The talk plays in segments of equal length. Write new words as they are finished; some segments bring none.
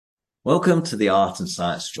Welcome to the Art and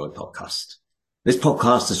Science of Joy podcast. This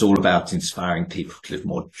podcast is all about inspiring people to live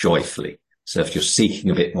more joyfully. So if you're seeking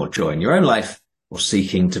a bit more joy in your own life or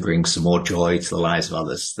seeking to bring some more joy to the lives of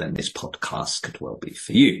others, then this podcast could well be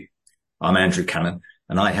for you. I'm Andrew Cannon,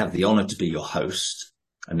 and I have the honor to be your host.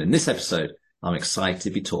 And in this episode, I'm excited to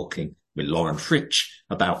be talking with Lauren Fritsch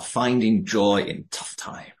about finding joy in tough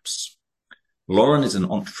times. Lauren is an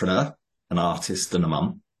entrepreneur, an artist, and a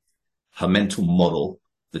mum. Her mental model,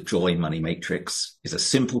 the Joy Money Matrix, is a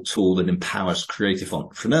simple tool that empowers creative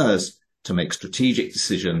entrepreneurs to make strategic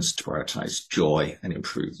decisions to prioritize joy and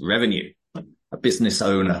improve revenue. A business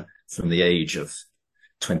owner from the age of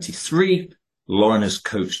 23, Lauren has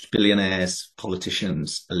coached billionaires,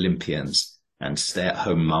 politicians, Olympians, and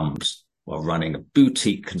stay-at-home mums while running a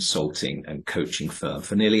boutique consulting and coaching firm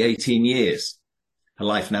for nearly 18 years. Her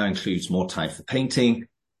life now includes more time for painting,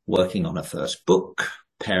 working on her first book,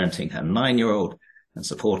 parenting her 9-year-old, and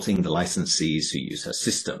supporting the licensees who use her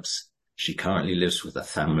systems. She currently lives with her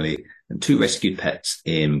family and 2 rescued pets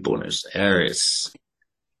in Buenos Aires.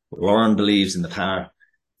 Lauren believes in the power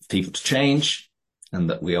of people to change and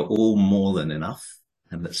that we are all more than enough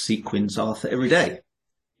and that sequins are for every day.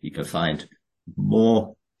 You can find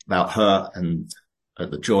more about her and at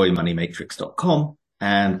thejoymoneymatrix.com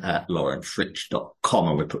and at laurenfritsch.com,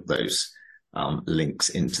 and we'll put those links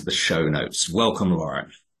into the show notes. Welcome, Lauren.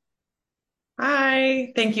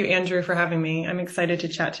 Hi. Thank you, Andrew, for having me. I'm excited to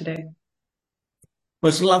chat today.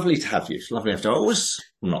 Well, it's lovely to have you. It's lovely to have you.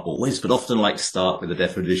 Not always, but often like to start with a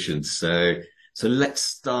definition. So let's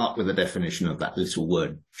start with a definition of that little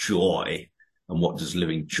word joy. And what does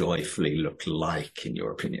living joyfully look like, in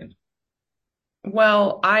your opinion?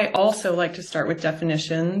 Well, I also like to start with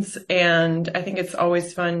definitions, and I think it's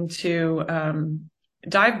always fun to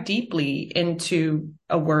dive deeply into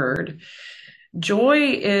a word.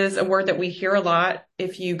 Joy is a word that we hear a lot.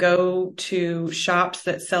 If you go to shops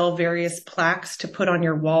that sell various plaques to put on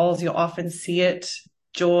your walls, you'll often see it.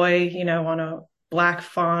 Joy, on a black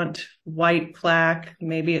font, white plaque.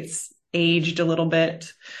 Maybe it's aged a little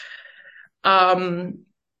bit. And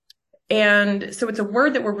so it's a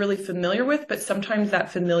word that we're really familiar with, but sometimes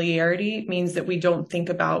that familiarity means that we don't think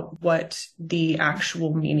about what the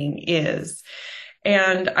actual meaning is.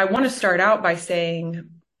 And I want to start out by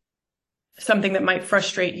saying something that might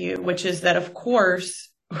frustrate you, which is that, of course,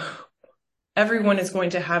 everyone is going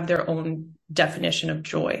to have their own definition of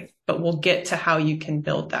joy, but we'll get to how you can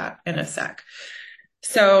build that in a sec.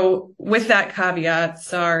 So with that caveat,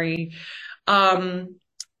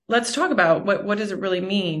 let's talk about what does it really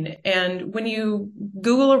mean? And when you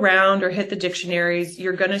Google around or hit the dictionaries,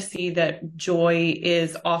 you're going to see that joy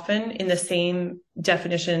is often in the same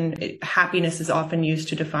definition. Happiness is often used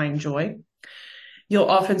to define joy. You'll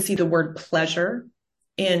often see the word pleasure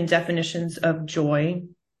in definitions of joy.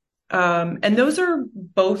 And those are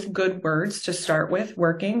both good words to start with,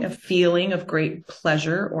 working, a feeling of great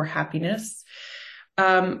pleasure or happiness.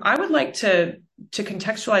 I would like to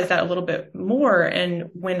contextualize that a little bit more. And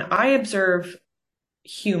when I observe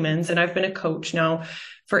humans, and I've been a coach now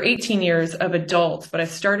for 18 years of adults, but I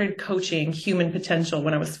started coaching human potential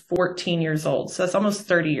when I was 14 years old. So that's almost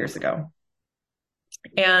 30 years ago.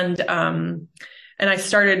 And I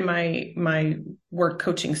started my work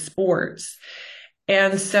coaching sports.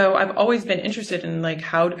 And so I've always been interested in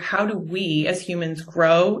how do we as humans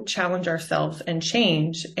grow, challenge ourselves, and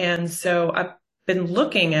change. And so I've been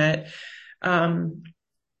looking at,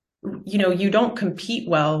 you don't compete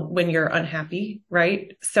well when you're unhappy,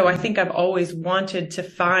 right? So I think I've always wanted to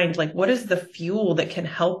find what is the fuel that can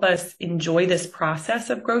help us enjoy this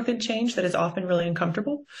process of growth and change that is often really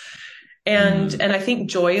uncomfortable. And I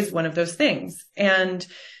think joy is one of those things. And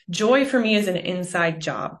joy for me is an inside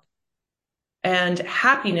job. And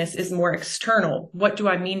happiness is more external. What do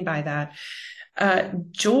I mean by that?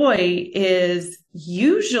 Joy is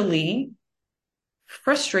usually,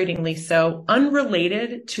 frustratingly so,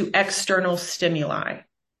 unrelated to external stimuli.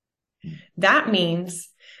 That means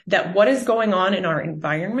that what is going on in our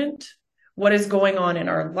environment, what is going on in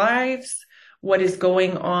our lives, what is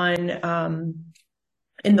going on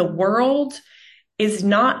in the world is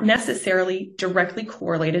not necessarily directly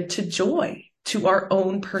correlated to joy, to our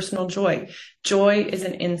own personal joy. Joy is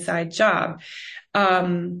an inside job.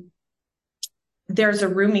 There's a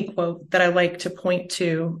Rumi quote that I like to point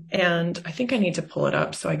to, and I think I need to pull it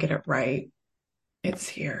up so I get it right. It's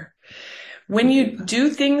here. When you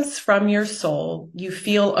do things from your soul, you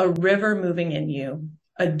feel a river moving in you,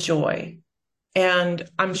 a joy. And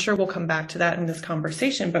I'm sure we'll come back to that in this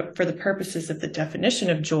conversation, but for the purposes of the definition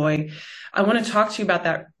of joy, I want to talk to you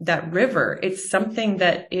about that river. It's something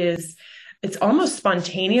that it's almost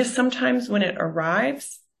spontaneous sometimes when it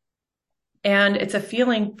arrives. And it's a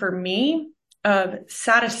feeling for me of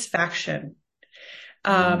satisfaction,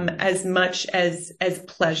 as much as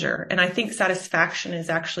pleasure. And I think satisfaction is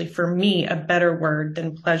actually, for me, a better word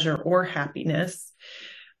than pleasure or happiness.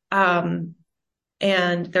 And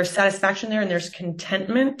there's satisfaction there, and there's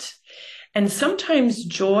contentment. And sometimes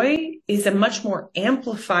joy is a much more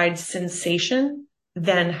amplified sensation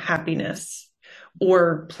than happiness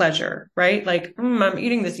or pleasure, right? Like, I'm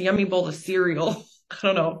eating this yummy bowl of cereal. I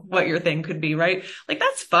don't know what your thing could be, right? Like,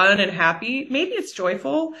 that's fun and happy. Maybe it's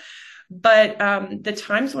joyful. But the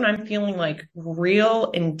times when I'm feeling like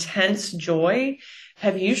real intense joy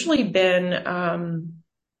have usually been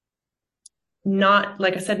not,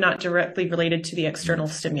 like I said, not directly related to the external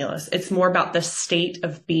stimulus. It's more about the state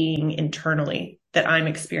of being internally that I'm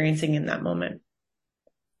experiencing in that moment.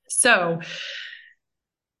 So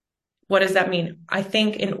what does that mean? I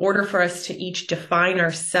think in order for us to each define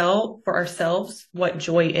for ourselves what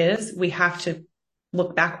joy is, we have to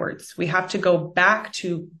look backwards. We have to go back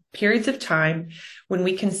to periods of time when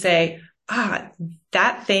we can say,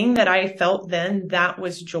 that thing that I felt then, that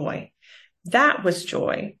was joy. That was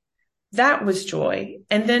joy. That was joy.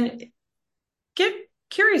 And then get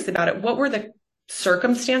curious about it. What were the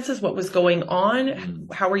circumstances? What was going on?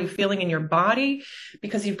 How are you feeling in your body?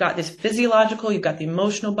 Because you've got this physiological, you've got the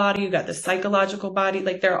emotional body, you've got the psychological body.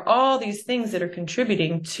 Like, there are all these things that are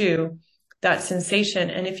contributing to that sensation.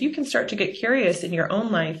 And if you can start to get curious in your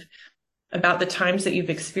own life about the times that you've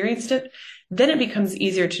experienced it, then it becomes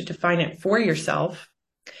easier to define it for yourself.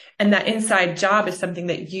 And that inside job is something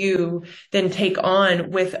that you then take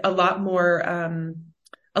on with a lot more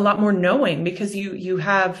knowing, because you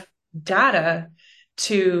have data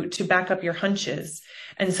to back up your hunches.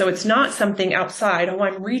 And so it's not something outside. Oh,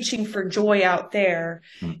 I'm reaching for joy out there.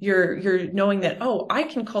 You're knowing that, oh, I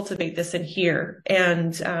can cultivate this in here.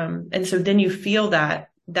 And so then you feel that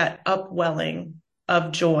upwelling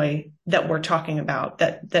of joy that we're talking about,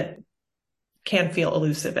 that can feel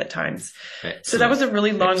elusive at times. Excellent. So that was a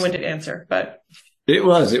really long-winded answer, but it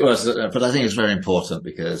was, but I think it's very important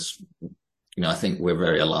because, I think we're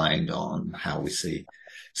very aligned on how we see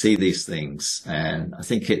these things. And I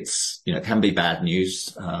think it's, it can be bad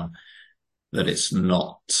news, that it's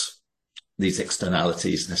not these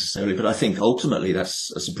externalities necessarily, but I think ultimately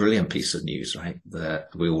that's a brilliant piece of news, right? That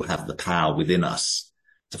we all have the power within us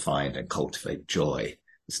to find and cultivate joy.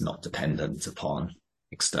 It's not dependent upon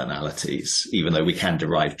externalities, even though we can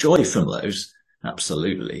derive joy from those,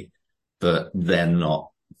 absolutely, but they're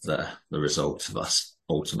not the result of us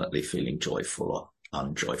ultimately feeling joyful or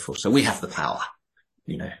unjoyful. So we have the power,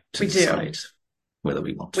 to decide whether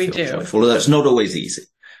we want to feel joyful. Although it's not always easy,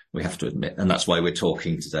 we have to admit. And that's why we're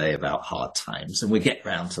talking today about hard times, and we get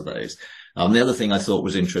round to those. The other thing I thought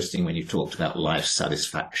was interesting when you talked about life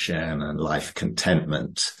satisfaction and life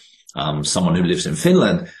contentment, someone who lives in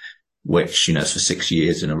Finland, which, has for 6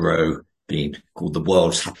 years in a row been called the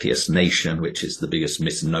world's happiest nation, which is the biggest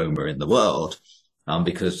misnomer in the world,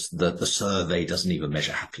 because the survey doesn't even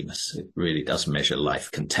measure happiness. It really does measure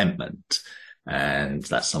life contentment. And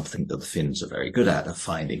that's something that the Finns are very good at, of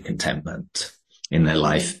finding contentment in their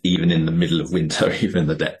life, even in the middle of winter, even in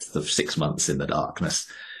the depth of 6 months in the darkness.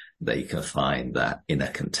 They can find that inner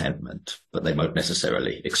contentment, but they won't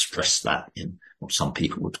necessarily express that in what some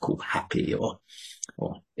people would call happy or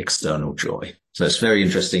external joy. So it's very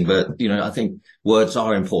interesting. But, I think words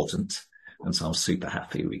are important. And so I'm super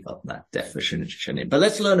happy we got that definition in. But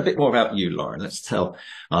let's learn a bit more about you, Lauren. Let's tell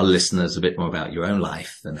our listeners a bit more about your own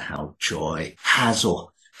life and how joy has or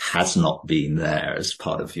has not been there as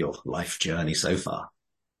part of your life journey so far.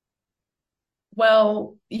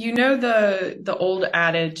 Well, the old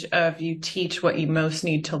adage of you teach what you most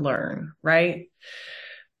need to learn, right?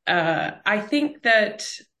 I think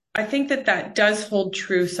that does hold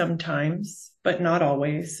true sometimes, but not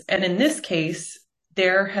always. And in this case,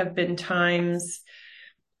 there have been times,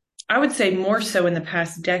 I would say more so in the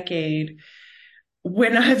past decade,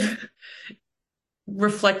 when I've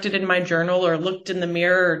reflected in my journal or looked in the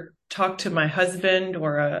mirror or talked to my husband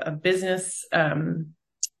or a business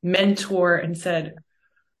mentor and said,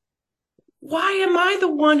 why am I the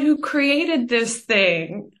one who created this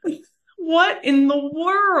thing? What in the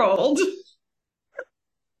world?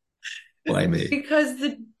 Why me? Because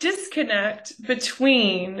the disconnect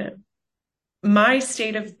between my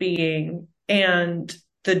state of being and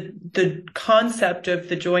the concept of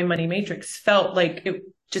the joy money matrix felt like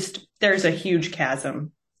there's a huge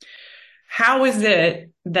chasm. How is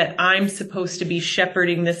it that I'm supposed to be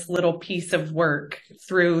shepherding this little piece of work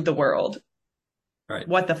through the world? Right.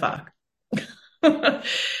 What the fuck?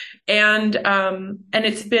 And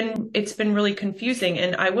it's been really confusing.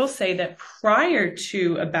 And I will say that prior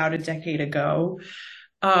to about a decade ago,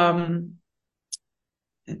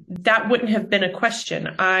 that wouldn't have been a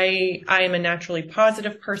question. I am a naturally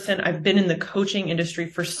positive person. I've been in the coaching industry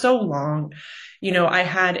for so long. I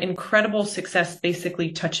had incredible success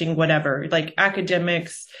basically touching whatever, like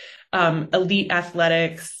academics, elite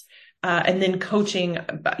athletics, and then coaching.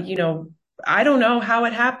 I don't know how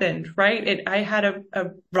it happened, right? I had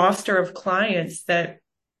a roster of clients that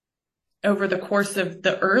over the course of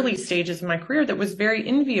the early stages of my career that was very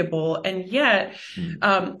enviable. And yet,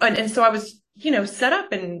 and so I was, set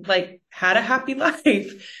up and like had a happy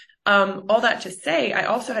life. All that to say, I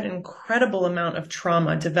also had an incredible amount of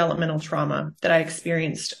trauma, developmental trauma that I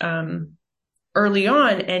experienced, early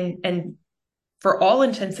on. And for all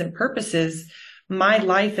intents and purposes, my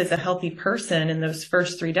life as a healthy person in those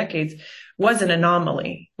first 3 decades was an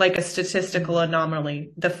anomaly, like a statistical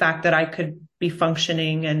anomaly. The fact that I could be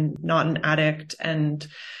functioning and not an addict and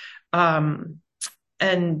have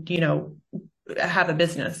a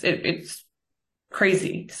business. It's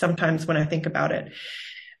crazy sometimes when I think about it.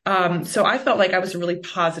 So I felt like I was a really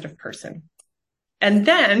positive person. And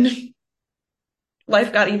then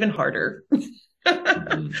life got even harder.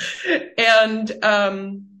 And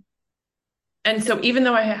so even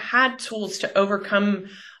though I had tools to overcome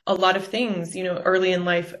a lot of things, early in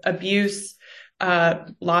life, abuse,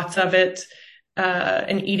 lots of it,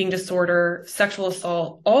 an eating disorder, sexual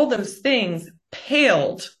assault, all those things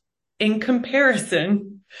paled in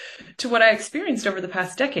comparison to what I experienced over the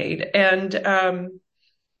past decade. And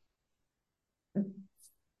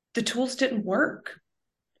the tools didn't work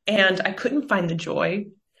and I couldn't find the joy.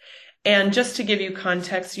 And just to give you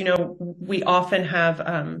context, we often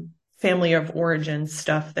have family of origin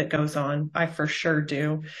stuff that goes on. I for sure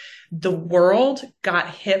do. The world got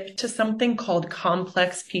hip to something called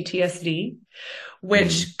complex PTSD,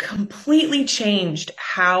 which completely changed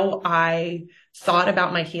how I thought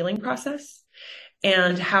about my healing process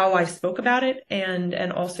and how I spoke about it, and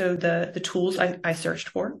also the tools I searched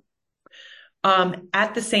for.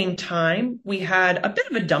 At the same time, we had a bit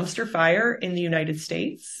of a dumpster fire in the United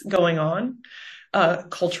States going on,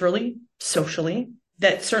 culturally, socially,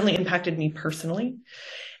 that certainly impacted me personally.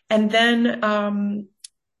 And then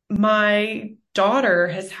my daughter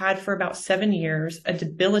has had for about 7 years a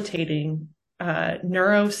debilitating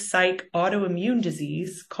neuropsych autoimmune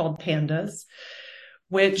disease called PANDAS,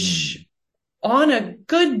 which on a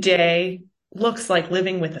good day looks like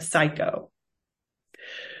living with a psycho.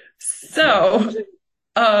 So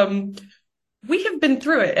we have been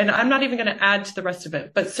through it, and I'm not even going to add to the rest of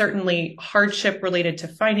it, but certainly hardship related to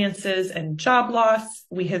finances and job loss.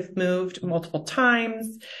 We have moved multiple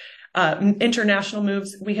times, international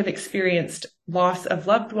moves. We have experienced loss of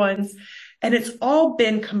loved ones, and it's all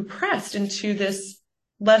been compressed into this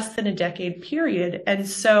less than a decade period. And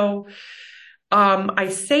so I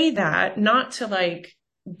say that not to like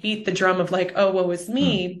beat the drum of like, oh, woe is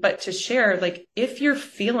me, but to share, like, if you're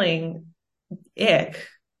feeling ick,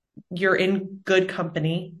 you're in good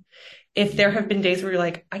company. If there have been days where you're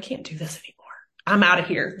like, I can't do this anymore, I'm out of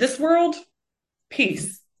here, this world,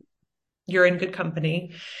 peace, you're in good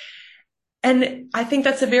company. And I think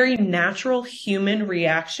that's a very natural human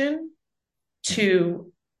reaction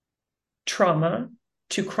to trauma,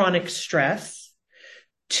 to chronic stress,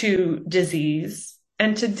 to disease,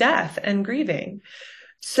 and to death and grieving.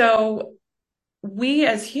 So we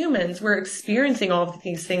as humans, we're experiencing all of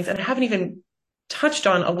these things and haven't even touched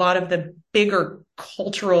on a lot of the bigger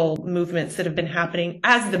cultural movements that have been happening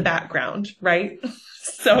as the background, right?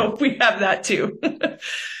 So we have that too.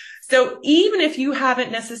 So even if you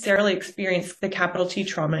haven't necessarily experienced the capital T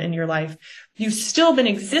trauma in your life, you've still been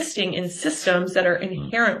existing in systems that are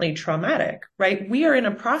inherently traumatic, right? We are in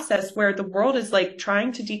a process where the world is like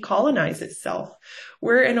trying to decolonize itself.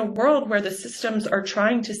 We're in a world where the systems are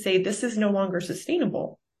trying to say this is no longer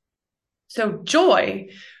sustainable. So joy,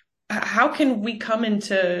 how can we come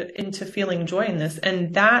into feeling joy in this?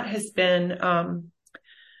 And that has been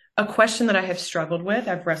a question that I have struggled with,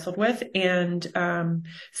 I've wrestled with, and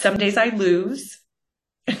some days I lose.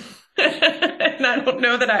 And I don't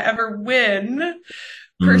know that I ever win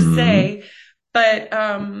per se, but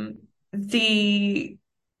the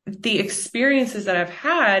experiences that I've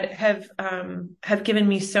had have given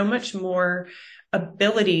me so much more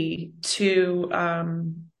ability to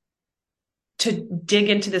dig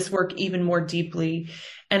into this work even more deeply.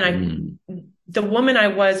 And the woman I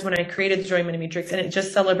was when I created the Joy Money Matrix, and it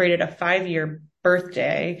just celebrated a 5-year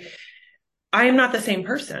birthday, I am not the same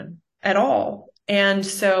person at all. And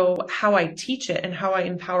so how I teach it and how I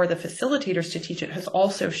empower the facilitators to teach it has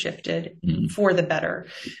also shifted for the better.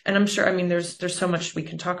 And I'm sure, I mean, there's so much we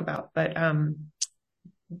can talk about, but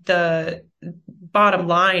the bottom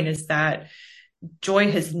line is that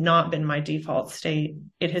joy has not been my default state.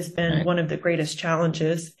 It has been one of the greatest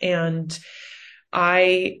challenges. And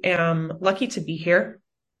I am lucky to be here.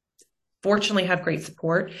 Fortunately, have great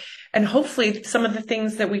support. And hopefully some of the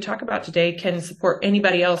things that we talk about today can support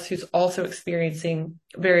anybody else who's also experiencing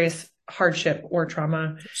various hardship or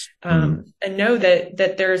trauma, and know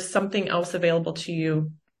that there's something else available to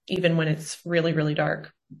you, even when it's really, really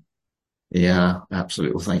dark. Yeah,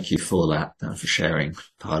 absolutely. Well, thank you for that, for sharing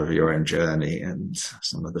part of your own journey and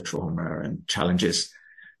some of the trauma and challenges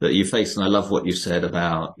that you face. And I love what you said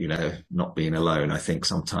about, not being alone. I think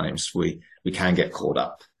sometimes we can get caught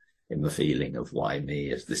up in the feeling of why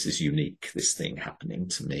me, if this is unique, this thing happening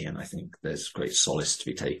to me. And I think there's great solace to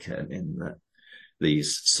be taken in that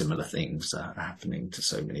these similar things are happening to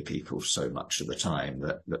so many people so much of the time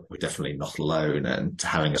that we're definitely not alone. And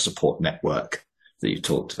having a support network that you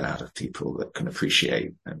talked about of people that can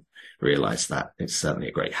appreciate and realize that it's certainly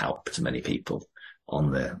a great help to many people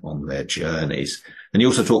on their journeys. And you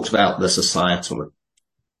also talked about the societal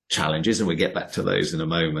challenges, and we'll get back to those in a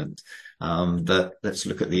moment. But let's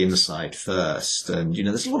look at the inside first. And,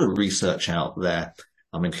 there's a lot of research out there,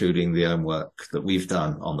 including the own work that we've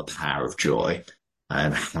done on the power of joy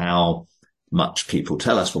and how much people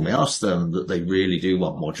tell us when we ask them that they really do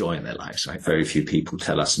want more joy in their lives, right? Very few people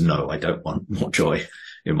tell us, no, I don't want more joy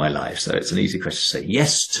in my life. So it's an easy question to say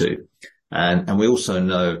yes to. And we also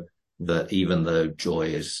know that even though joy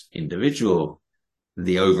is individual,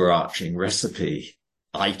 the overarching recipe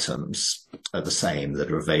items are the same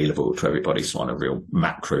that are available to everybody. So on a real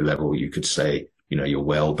macro level, you could say, your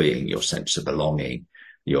well-being, your sense of belonging,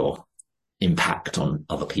 your impact on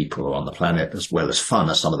other people or on the planet, as well as fun,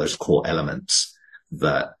 are some of those core elements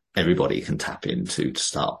that everybody can tap into to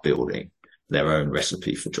start building their own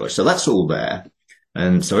recipe for joy. So that's all there.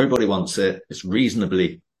 And so everybody wants it. It's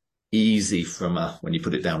reasonably easy when you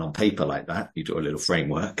put it down on paper like that. You do a little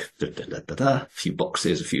framework, a few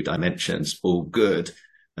boxes, a few dimensions, all good.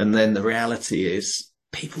 And then the reality is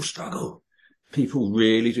people struggle. People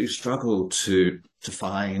really do struggle to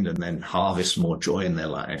find and then harvest more joy in their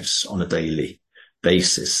lives on a daily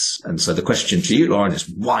basis. And so the question to you, Lauren, is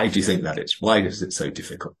why do you think that is? Why is it so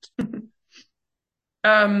difficult?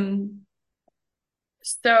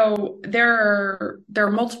 So there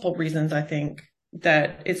are multiple reasons, I think,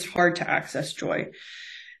 that it's hard to access joy.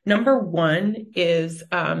 Number one is,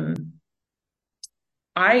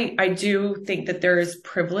 I do think that there is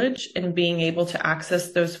privilege in being able to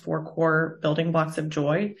access those 4 core building blocks of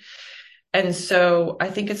joy. And so I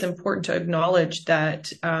think it's important to acknowledge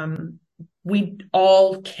that, we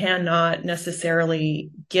all cannot necessarily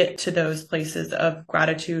get to those places of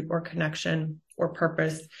gratitude or connection or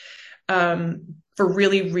purpose, for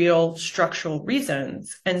really real structural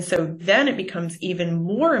reasons. And so then it becomes even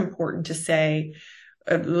more important to say,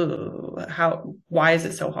 why is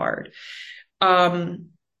it so hard?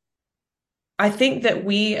 I think that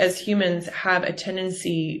we as humans have a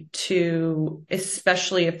tendency to,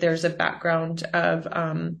 especially if there's a background of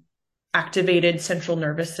activated central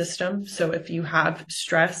nervous system. So if you have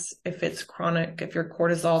stress, if it's chronic, if your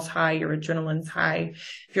cortisol's high, your adrenaline's high,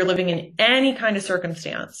 if you're living in any kind of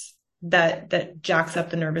circumstance that jacks up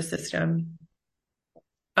the nervous system,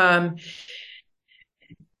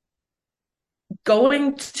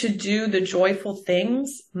 going to do the joyful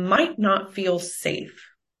things might not feel safe.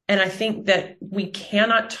 And I think that we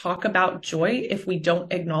cannot talk about joy if we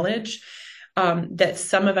don't acknowledge that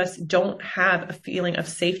some of us don't have a feeling of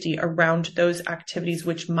safety around those activities,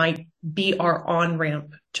 which might be our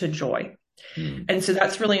on-ramp to joy. And so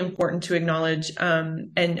that's really important to acknowledge.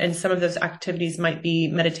 And some of those activities might be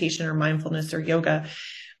meditation or mindfulness or yoga,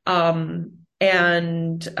 or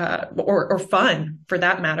fun for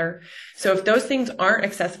that matter. So if those things aren't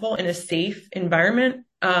accessible in a safe environment,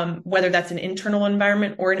 whether that's an internal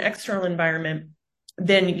environment or an external environment,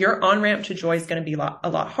 then your on-ramp to joy is going to be a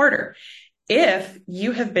lot harder. If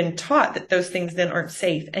you have been taught that those things then aren't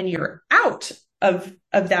safe and you're out of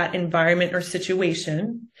that environment or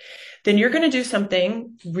situation, then you're going to do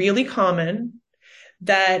something really common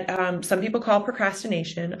that some people call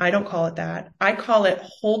procrastination. I don't call it that. I call it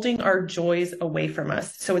holding our joys away from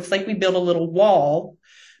us. So it's like we build a little wall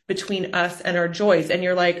between us and our joys. And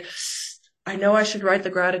you're like, I know I should write the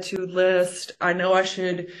gratitude list. I know I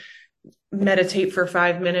should meditate for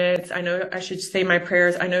 5 minutes. I know I should say my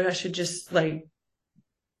prayers. I know I should just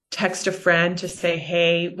text a friend to say,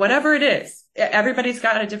 hey, whatever it is. everybody's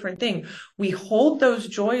got a different thing. We hold those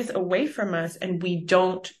joys away from us and we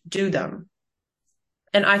don't do them.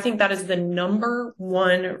 And I think that is the number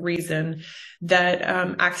one reason that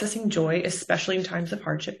accessing joy, especially in times of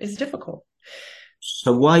hardship, is difficult.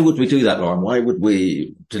 So why would we do that, Lauren? Why would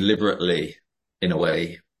we deliberately, in a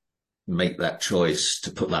way, make that choice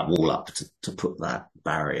to put that wall up, to put that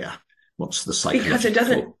barrier? What's the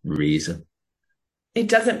psychological reason? It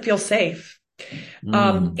doesn't feel safe.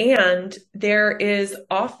 And there is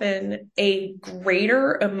often a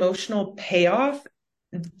greater emotional payoff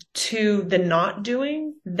to the not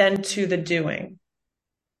doing than to the doing.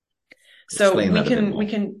 So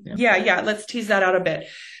let's tease that out a bit.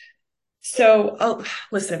 So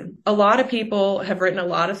listen, a lot of people have written a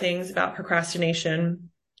lot of things about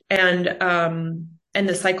procrastination and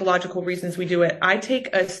the psychological reasons we do it. I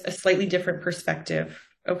take a slightly different perspective.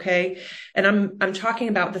 Okay. And I'm talking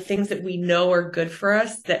about the things that we know are good for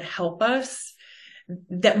us, that help us,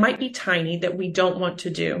 that might be tiny, that we don't want to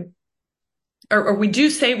do. Or we do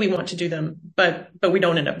say we want to do them, but we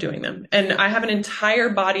don't end up doing them. And I have an entire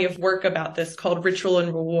body of work about this called Ritual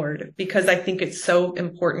and Reward, because I think it's so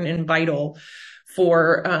important and vital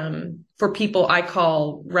for people I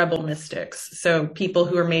call rebel mystics. So people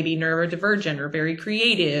who are maybe neurodivergent or very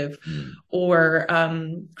creative or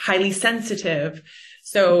highly sensitive.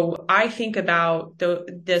 So I think about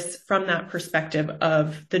this from that perspective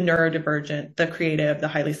of the neurodivergent, the creative, the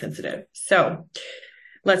highly sensitive. So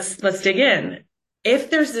let's dig in.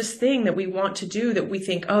 If there's this thing that we want to do that we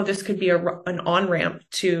think, oh, this could be an on-ramp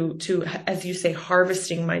to, as you say,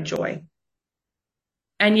 harvesting my joy,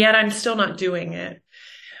 and yet I'm still not doing it.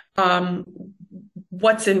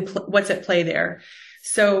 What's at play there?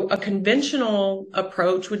 So a conventional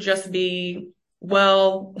approach would just be,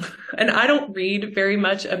 well, and I don't read very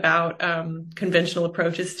much about conventional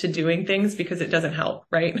approaches to doing things because it doesn't help,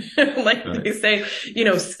 right? They say,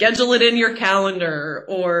 schedule it in your calendar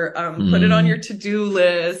or put it on your to-do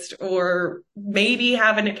list, or maybe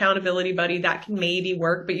have an accountability buddy. That can maybe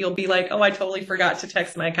work, but you'll be like, oh, I totally forgot to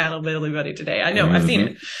text my accountability buddy today. I know, I've seen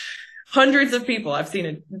it. Hundreds of people, I've seen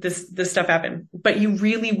it, this stuff happen. But you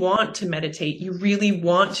really want to meditate. You really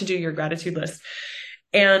want to do your gratitude list.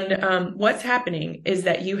 And what's happening is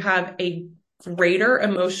that you have a greater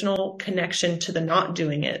emotional connection to the not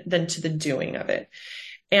doing it than to the doing of it.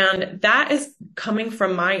 And that is coming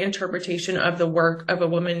from my interpretation of the work of a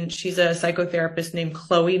woman. She's a psychotherapist named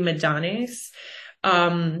Chloe Medanes.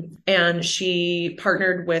 And she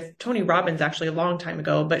partnered with Tony Robbins actually a long time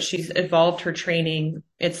ago, but she's evolved her training.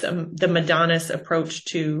 It's the Medanes approach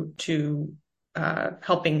to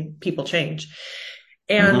helping people change.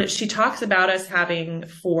 And she talks about us having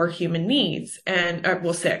 4 human needs and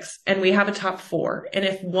 6, and we have a top 4. And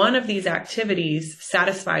if one of these activities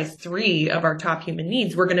satisfies 3 of our top human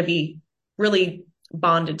needs, we're going to be really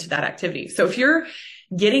bonded to that activity. So if you're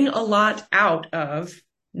getting a lot out of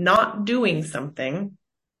not doing something,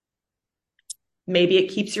 maybe it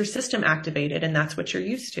keeps your system activated and that's what you're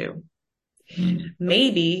used to.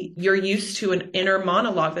 Maybe you're used to an inner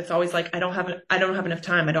monologue that's always like, I don't have enough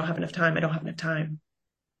time. I don't have enough time. I don't have enough time.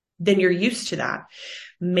 Then you're used to that.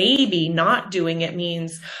 Maybe not doing it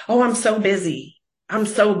means, oh, I'm so busy. I'm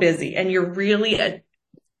so busy. And you're really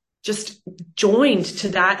just joined to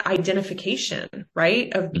that identification,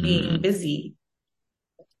 right? Of being busy.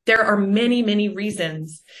 There are many, many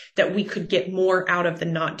reasons that we could get more out of the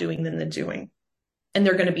not doing than the doing. And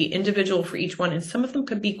they're going to be individual for each one. And some of them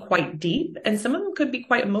could be quite deep and some of them could be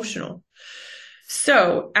quite emotional.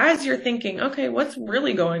 So as you're thinking, okay, what's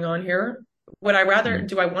really going on here? Do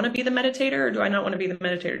I want to be the meditator or do I not want to be the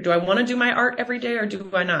meditator? Do I want to do my art every day or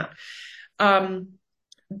do I not?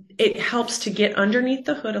 It helps to get underneath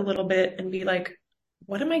the hood a little bit and be like,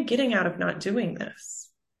 what am I getting out of not doing this?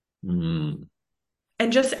 And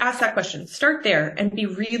just ask that question. Start there and be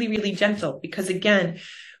really, really gentle, because again,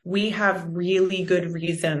 we have really good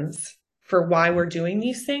reasons for why we're doing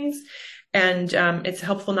these things. And it's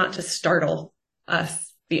helpful not to startle us.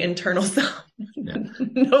 The internal self. Yeah.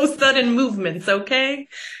 No sudden movements, okay?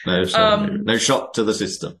 No shock to the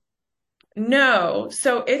system. No.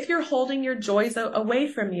 So if you're holding your joys away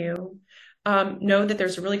from you, know that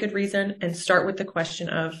there's a really good reason, and start with the question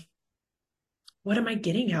of, what am I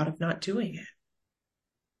getting out of not doing it?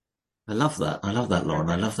 I love that, Lauren.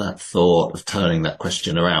 I love that thought of turning that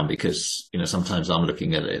question around, because, sometimes I'm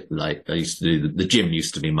looking at it like I used to do, the gym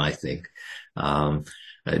used to be my thing. And,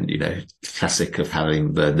 classic of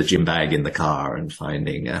having the gym bag in the car and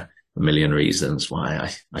finding a million reasons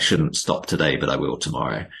why I shouldn't stop today, but I will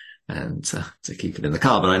tomorrow. and to keep it in the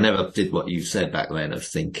car. But I never did what you said back then of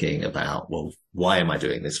thinking about, well, why am I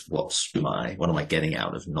doing this? What am I getting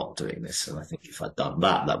out of not doing this? And I think if I'd done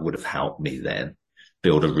that, that would have helped me then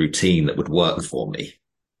build a routine that would work for me.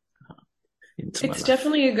 It's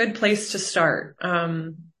definitely a good place to start.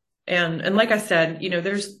 And like I said,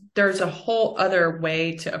 there's a whole other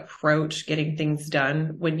way to approach getting things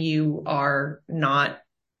done when you are not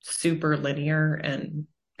super linear and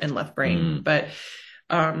left brain. But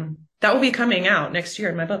that will be coming out next year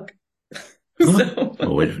in my book. So,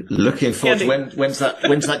 well, we're looking forward to when's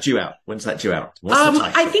that due out? What's the title?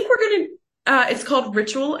 I think we're gonna it's called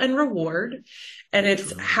Ritual and Reward, and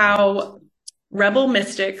it's how rebel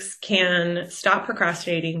mystics can stop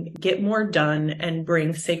procrastinating, get more done, and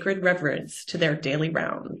bring sacred reverence to their daily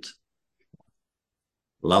round.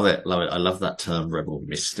 Love it. I love that term, rebel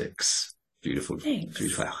mystics. Beautiful. Thanks.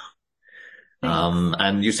 Beautiful.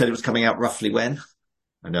 And you said it was coming out roughly when?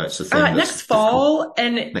 I know it's a thing. Next fall.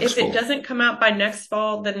 And if it doesn't come out by next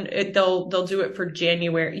fall, then they'll do it for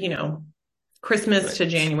January, Christmas to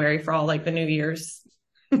January for all like the New Year's.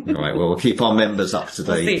 All right. Well, we'll keep our members up to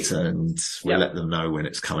date and we'll let them know when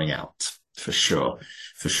it's coming out for sure.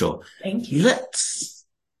 For sure. Thank you. Let's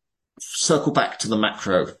circle back to the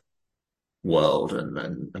macro world.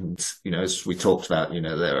 And as we talked about,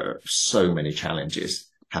 there are so many challenges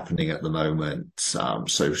happening at the moment,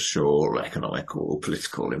 social, economical,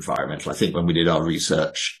 political, environmental. I think when we did our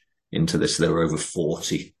research into this, there were over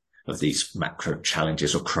 40 of these macro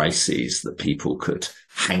challenges or crises that people could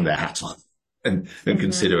hang their hat on and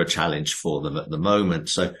consider a challenge for them at the moment.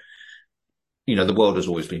 So, the world has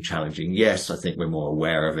always been challenging. Yes, I think we're more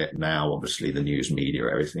aware of it now. Obviously, the news media,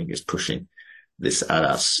 everything is pushing this at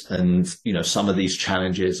us. And, some of these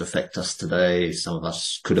challenges affect us today. Some of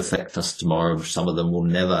us could affect us tomorrow. Some of them will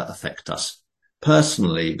never affect us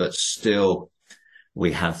personally, but still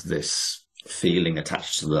we have this feeling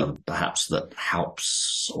attached to them, perhaps that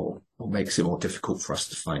helps or makes it more difficult for us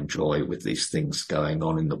to find joy with these things going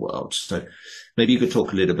on in the world. So maybe you could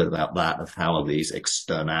talk a little bit about that, of how are these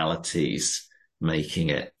externalities making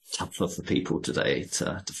it tougher for people today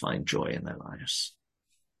to find joy in their lives?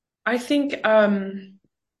 I think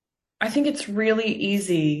it's really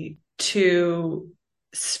easy to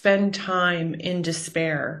spend time in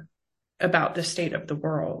despair about the state of the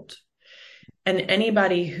world. And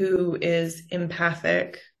anybody who is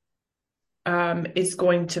empathic is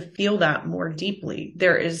going to feel that more deeply.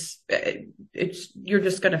 You're just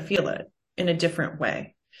going to feel it in a different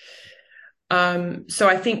way. So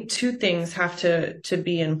I think two things have to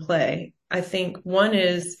be in play. I think one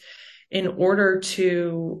is, in order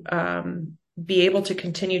to be able to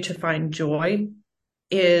continue to find joy,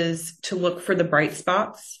 is to look for the bright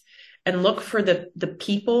spots and look for the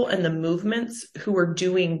people and the movements who are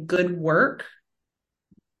doing good work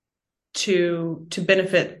to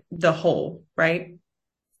benefit the whole, right?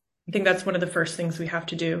 I think that's one of the first things we have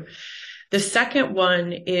to do. The second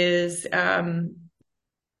one is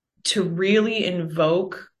to really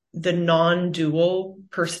invoke the non-dual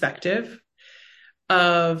perspective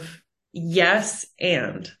of yes,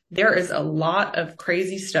 and there is a lot of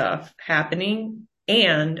crazy stuff happening,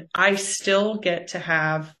 and I still get to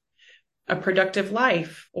have a productive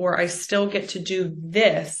life, or I still get to do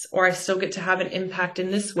this, or I still get to have an impact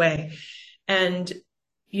in this way. And,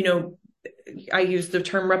 I use the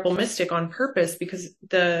term rebel mystic on purpose because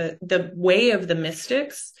the way of the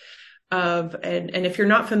mystics and if you're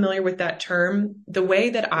not familiar with that term, the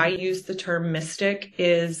way that I use the term mystic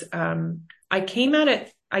is, I came at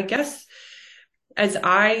it, I guess, as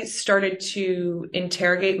I started to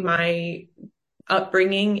interrogate my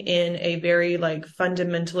upbringing in a very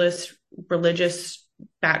fundamentalist religious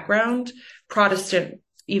background, Protestant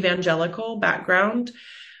evangelical background.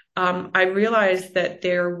 I realized that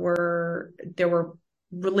there were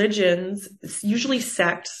religions, usually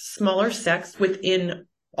sects, smaller sects within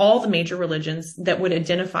all the major religions that would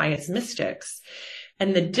identify as mystics.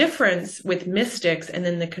 And the difference with mystics and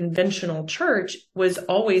then the conventional church was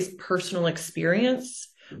always personal experience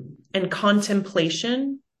and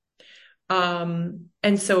contemplation.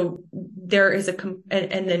 And so there is and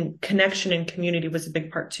then connection and community was a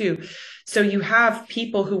big part too. So you have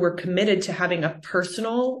people who were committed to having a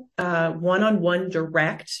personal, one-on-one,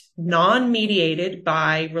 direct, non-mediated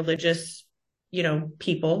by religious,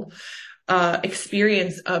 people,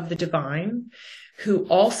 experience of the divine, who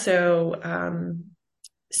also,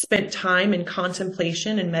 spent time in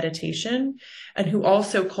contemplation and meditation, and who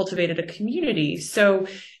also cultivated a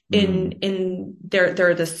there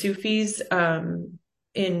are the Sufis,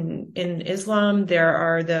 in Islam, there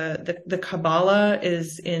are the Kabbalah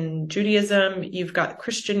is in Judaism. You've got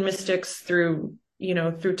Christian mystics through,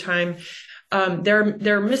 through time. There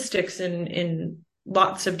are mystics in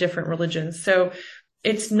lots of different religions. So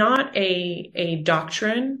it's not a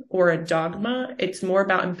doctrine or a dogma. It's more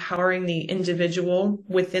about empowering the individual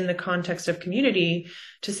within the context of community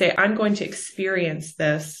to say, I'm going to experience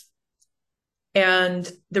this. And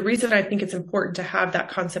the reason I think it's important to have that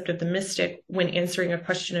concept of the mystic when answering a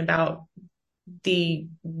question about the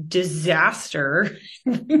disaster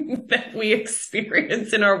that we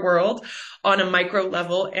experience in our world on a micro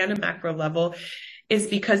level and a macro level is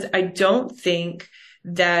because I don't think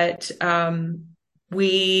that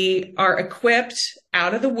we are equipped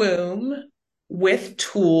out of the womb with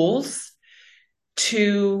tools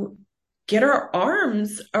to get our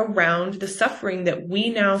arms around the suffering that we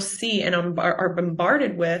now see and are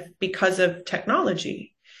bombarded with because of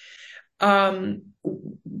technology.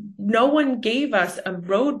 No one gave us a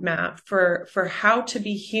roadmap for how to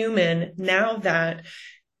be human now that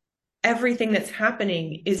everything that's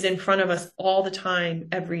happening is in front of us all the time,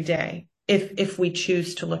 every day, if we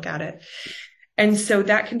choose to look at it. And so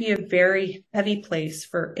that can be a very heavy place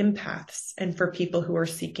for empaths and for people who are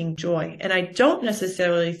seeking joy. And I don't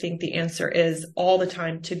necessarily think the answer is all the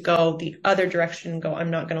time to go the other direction and go, I'm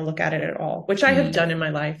not going to look at it at all, which I have done in my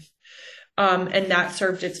life. And that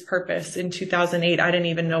served its purpose. In 2008, I didn't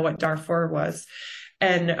even know what Darfur was.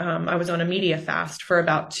 And I was on a media fast for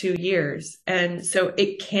about 2 years. And so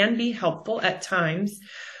it can be helpful at times.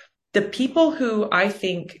 The people who I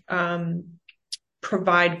think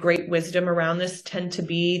provide great wisdom around this tend to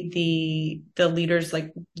be the leaders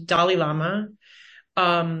like Dalai Lama.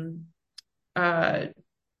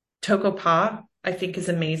 Toko Pa, I think, is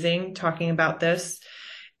amazing talking about this.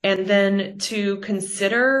 And then to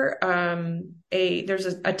consider there's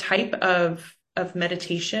a type of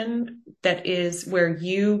meditation that is where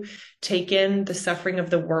you take in the suffering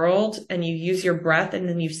of the world and you use your breath and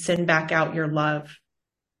then you send back out your love,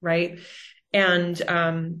 right? And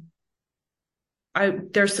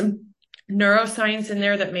there's some neuroscience in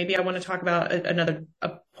there that maybe I want to talk about at another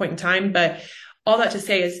point in time, but all that to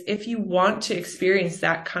say is if you want to experience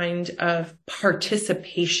that kind of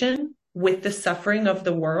participation with the suffering of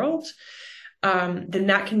the world, then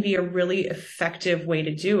that can be a really effective way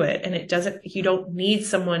to do it. And you don't need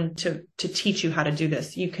someone to teach you how to do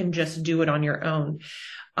this. You can just do it on your own.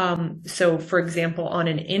 So for example, on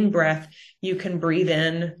an in-breath, you can breathe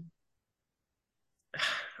in,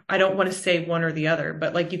 I don't want to say one or the other,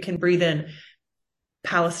 but like you can breathe in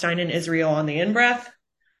Palestine and Israel on the in-breath.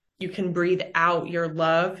 You can breathe out your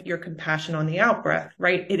love, your compassion on the out-breath,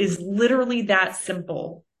 right? It is literally that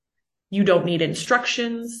simple. You don't need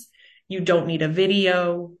instructions. You don't need a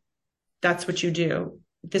video. That's what you do.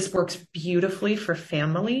 This works beautifully for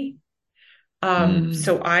family.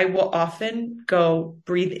 So I will often go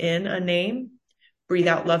breathe in a name, breathe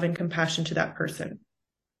out love and compassion to that person.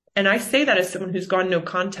 And I say that as someone who's gone no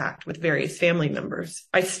contact with various family members.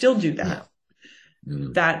 I still do that.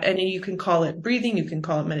 And you can call it breathing, you can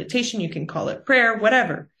call it meditation, you can call it prayer,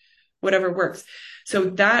 whatever works.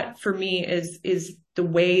 So that for me is the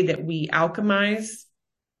way that we alchemize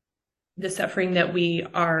the suffering that we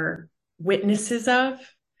are witnesses of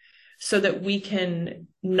so that we can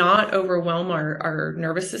not overwhelm our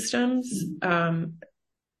nervous systems. And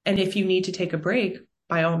if you need to take a break,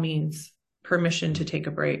 by all means, permission to take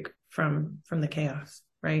a break from the chaos,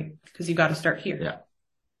 right? Because you got to start here.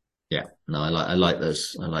 Yeah. No, I like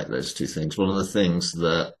those. I like those two things. One of the things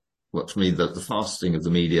that worked for me, that the fasting of the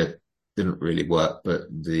media didn't really work, but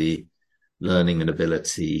the learning and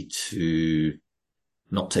ability to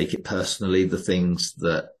not take it personally, the things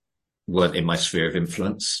that weren't in my sphere of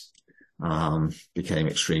influence, became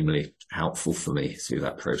extremely helpful for me through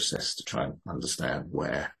that process to try and understand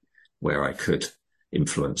where I could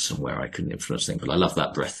influence and where I couldn't influence things. But I love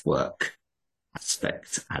that breath work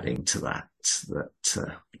aspect, adding to that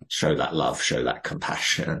show that love, show that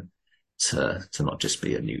compassion, to not just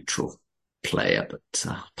be a neutral player, but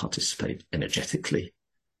participate energetically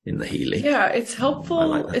in the healing. Yeah, it's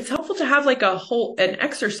helpful. It's helpful to have like an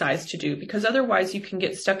exercise to do, because otherwise you can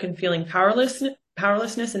get stuck in feeling powerlessness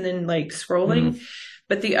and then like scrolling.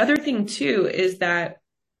 But the other thing too is that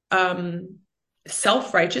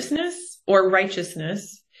self-righteousness or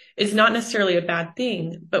righteousness is not necessarily a bad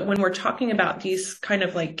thing. But when we're talking about these kind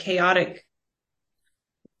of like chaotic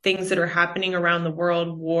things that are happening around the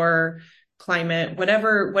world, war, climate,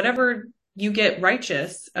 whatever you get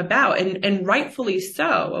righteous about, and rightfully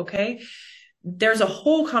so, okay? There's a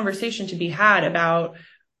whole conversation to be had about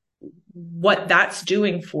what that's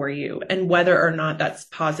doing for you and whether or not that's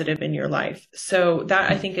positive in your life. So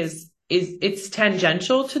that I think is it's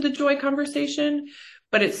tangential to the joy conversation,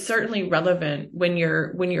 but it's certainly relevant when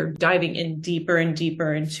you're diving in deeper and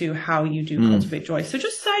deeper into how you do cultivate joy. So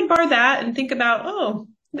just sidebar that and think about, oh,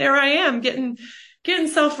 there I am getting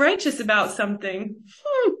self-righteous about something.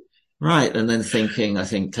 Right. And then I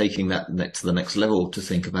think taking that to the next level to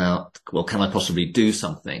think about, well, can I possibly do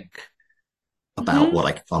something about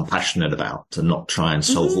what I'm passionate about, and not try and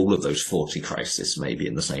solve all of those 40 crises maybe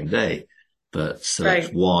in the same day, but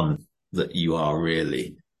select one that you are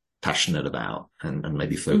really passionate about, and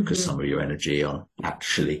maybe focus some of your energy on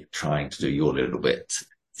actually trying to do your little bit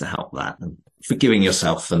to help that, and forgiving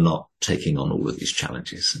yourself for not taking on all of these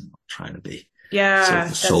challenges and not trying to be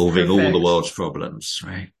solving all the world's problems,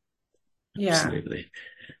 right? Yeah. Absolutely.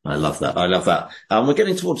 I love that. We're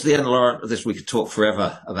getting towards the end, Lauren, of this. We could talk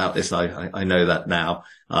forever about this. I know that now,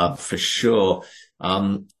 for sure.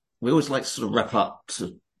 We always like to sort of wrap up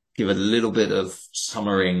to give a little bit of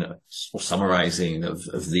summarizing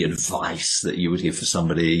of the advice that you would give for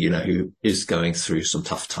somebody, who is going through some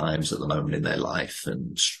tough times at the moment in their life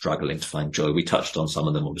and struggling to find joy. We touched on some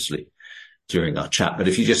of them, obviously, during our chat, but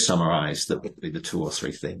if you just summarize, that would be the 2 or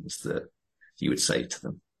 3 things that you would say to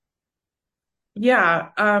them. Yeah.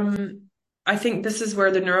 I think this is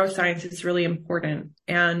where the neuroscience is really important.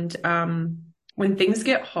 And, when things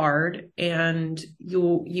get hard and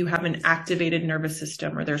you have an activated nervous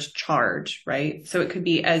system, or there's charge, right? So it could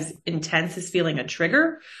be as intense as feeling a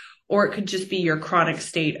trigger, or it could just be your chronic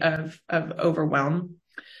state of overwhelm.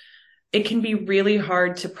 It can be really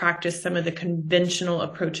hard to practice some of the conventional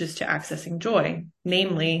approaches to accessing joy,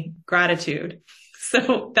 namely gratitude.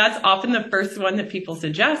 So that's often the first one that people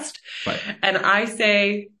suggest. Right. And I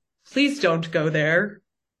say, please don't go there.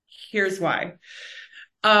 Here's why.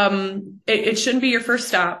 It shouldn't be your first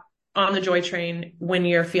stop on the joy train when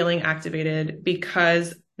you're feeling activated,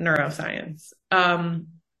 because neuroscience.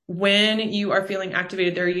 When you are feeling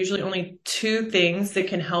activated, there are usually only 2 things that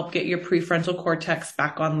can help get your prefrontal cortex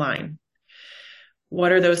back online.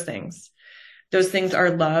 What are those things? Those things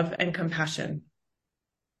are love and compassion.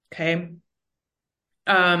 Okay.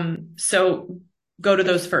 So go to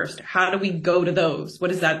those first. How do we go to those?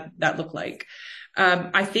 What does that look like?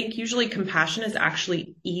 I think usually compassion is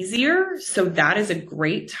actually easier. So that is a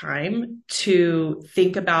great time to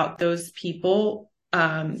think about those people,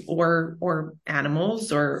 or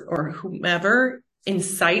animals or whomever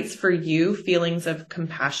incites for you feelings of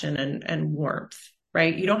compassion and warmth,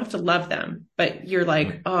 right? You don't have to love them, but you're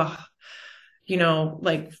like, oh,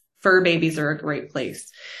 like fur babies are a great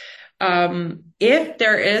place. If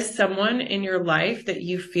there is someone in your life that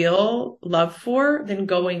you feel love for, then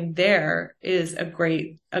going there is a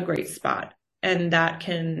great spot. And that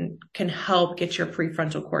can help get your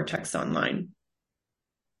prefrontal cortex online.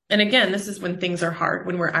 And again, this is when things are hard,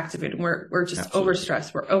 when we're activated, we're just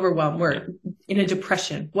overstressed, we're overwhelmed, we're in a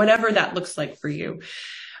depression, whatever that looks like for you.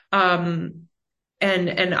 And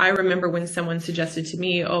I remember when someone suggested to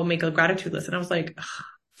me, oh, make a gratitude list. And I was like,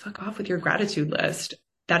 fuck off with your gratitude list.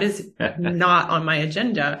 That is not on my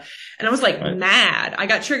agenda. And I was like, mad. I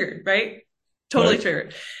got triggered, right? Totally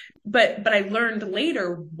triggered. But I learned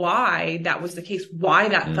later why that was the case, why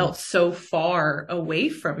that felt so far away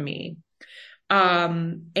from me.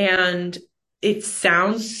 And it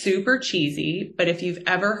sounds super cheesy, but if you've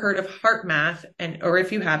ever heard of heart math, or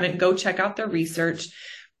if you haven't, go check out the research.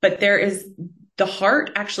 But the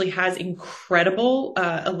heart actually has incredible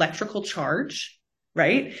electrical charge,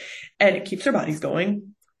 right? And it keeps our bodies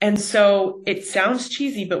going. And so it sounds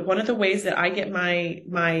cheesy, but one of the ways that I get my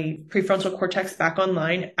prefrontal cortex back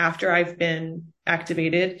online after I've been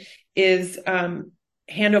activated is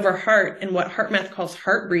hand over heart, and what heart math calls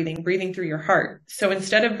heart breathing through your heart. So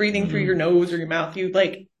instead of breathing through your nose or your mouth, you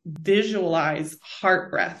like visualize heart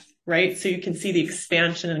breath, right? So you can see the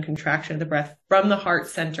expansion and contraction of the breath from the heart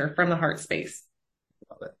center, from the heart space.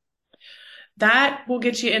 Love it. That will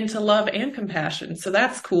get you into love and compassion. So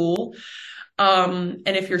that's cool. And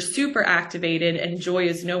if you're super activated and joy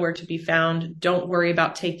is nowhere to be found, don't worry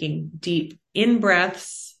about taking deep in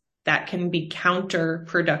breaths. That can be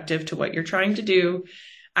counterproductive to what you're trying to do.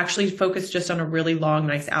 Actually focus just on a really long,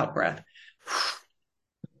 nice out breath.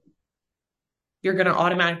 You're going to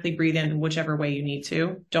automatically breathe in whichever way you need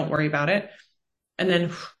to. Don't worry about it.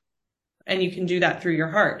 And you can do that through your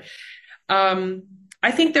heart.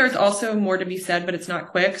 I think there's also more to be said, but it's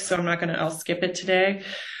not quick. So I'll skip it today.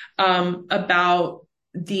 About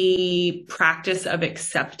the practice of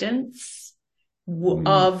acceptance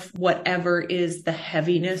of whatever is the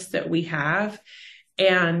heaviness that we have.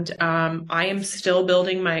 And I am still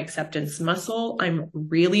building my acceptance muscle. I'm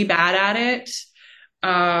really bad at it.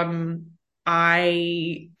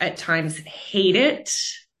 I at times hate it.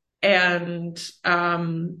 And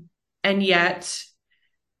yet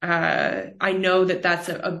I know that that's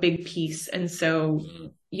a big piece. And so,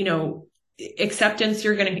 acceptance,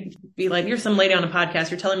 you're going to be like, you're some lady on a podcast.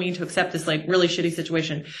 You're telling me to accept this like really shitty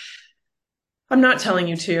situation. I'm not telling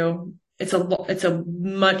you to. It's a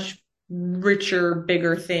much richer,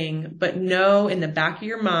 bigger thing, but know in the back of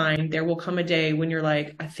your mind, there will come a day when you're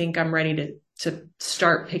like, I think I'm ready to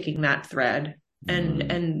start picking that thread,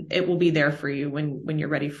 and it will be there for you when you're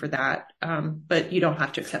ready for that. But you don't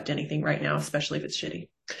have to accept anything right now, especially if it's shitty.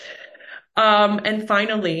 And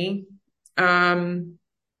finally,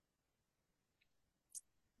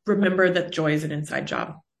 remember that joy is an inside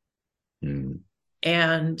job,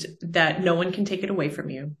 and that no one can take it away from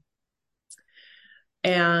you.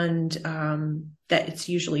 And that it's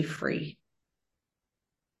usually free.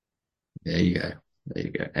 There you go. There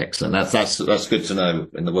you go. Excellent. That's good to know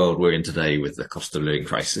in the world we're in today, with the cost of living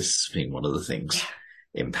crisis being one of the things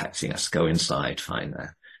impacting us. Go inside, find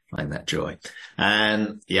that joy.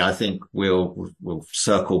 And yeah, I think we'll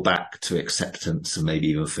circle back to acceptance and maybe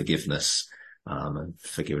even forgiveness, and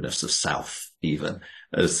forgiveness of self, even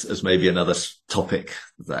as maybe another topic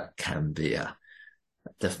that can be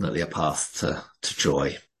definitely a path to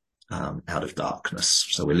joy, out of darkness.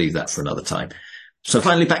 So we'll leave that for another time. So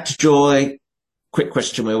finally, back to joy. Quick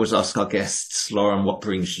question we always ask our guests, Lauren, what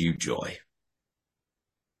brings you joy?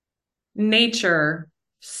 Nature.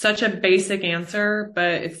 Such a basic answer,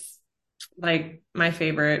 but it's like my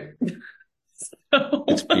favorite.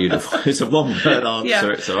 It's beautiful. It's a one-word answer.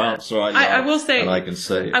 Yeah. It's an answer I will say, and I can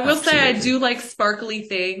say, I do like sparkly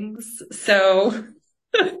things. So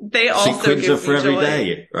they also sequins give are for me every joy.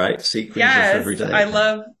 Day, right? Sequins are for every day. I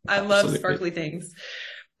love sparkly things.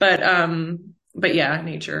 But yeah,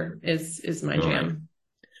 nature is my jam.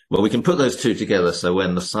 Well, we can put those two together. So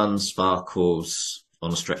when the sun sparkles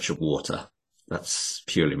on a stretch of water, that's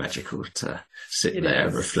purely magical to sit there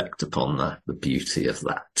and reflect upon the beauty of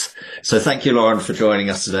that. So thank you, Lauren, for joining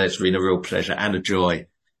us today. It's been a real pleasure and a joy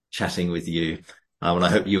chatting with you. And I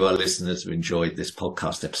hope you, our listeners, have enjoyed this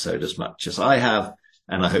podcast episode as much as I have.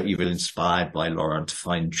 And I hope you've been inspired by Lauren to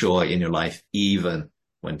find joy in your life, even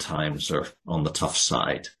when times are on the tough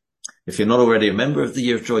side. If you're not already a member of the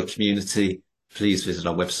Year of Joy community, please visit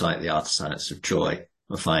our website, The Art and Science of Joy,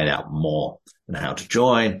 and find out more on how to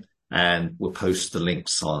join. And we'll post the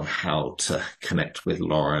links on how to connect with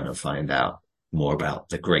Lauren and find out more about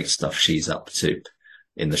the great stuff she's up to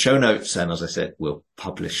in the show notes. And as I said, we'll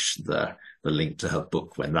publish the link to her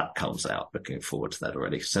book when that comes out. Looking forward to that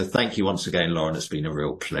already. So thank you once again, Lauren. It's been a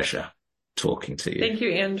real pleasure talking to you. Thank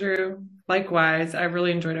you, Andrew. Likewise. I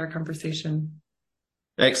really enjoyed our conversation.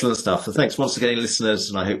 Excellent stuff. So thanks once again, listeners.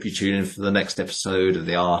 And I hope you tune in for the next episode of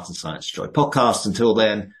the Art and Science of Joy podcast. Until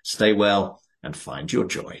then, stay well and find your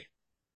joy.